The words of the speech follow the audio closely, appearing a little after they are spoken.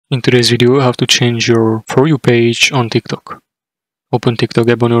In today's video, how to change your For You page on TikTok. Open TikTok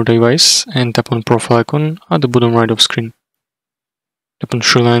app on your device and tap on profile icon at the bottom right of screen. Tap on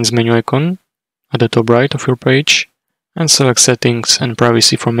Three Lines menu icon at the top right of your page and select Settings and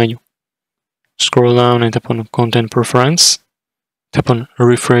Privacy from menu. Scroll down and tap on Content Preference. Tap on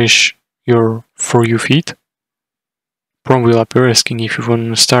Refresh your For You feed. Prompt will appear asking if you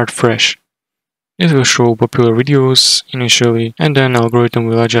want to start fresh. It will show popular videos initially, and then algorithm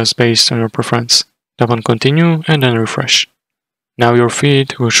will adjust based on your preference. Tap on Continue and then refresh. Now your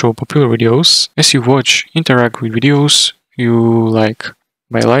feed will show popular videos. As you watch, interact with videos you like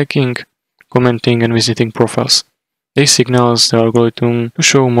by liking, commenting and visiting profiles. This signals the algorithm to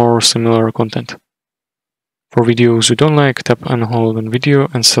show more similar content. For videos you don't like, tap and hold on video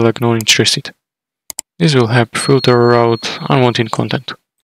and select Not Interested. This will help filter out unwanted content.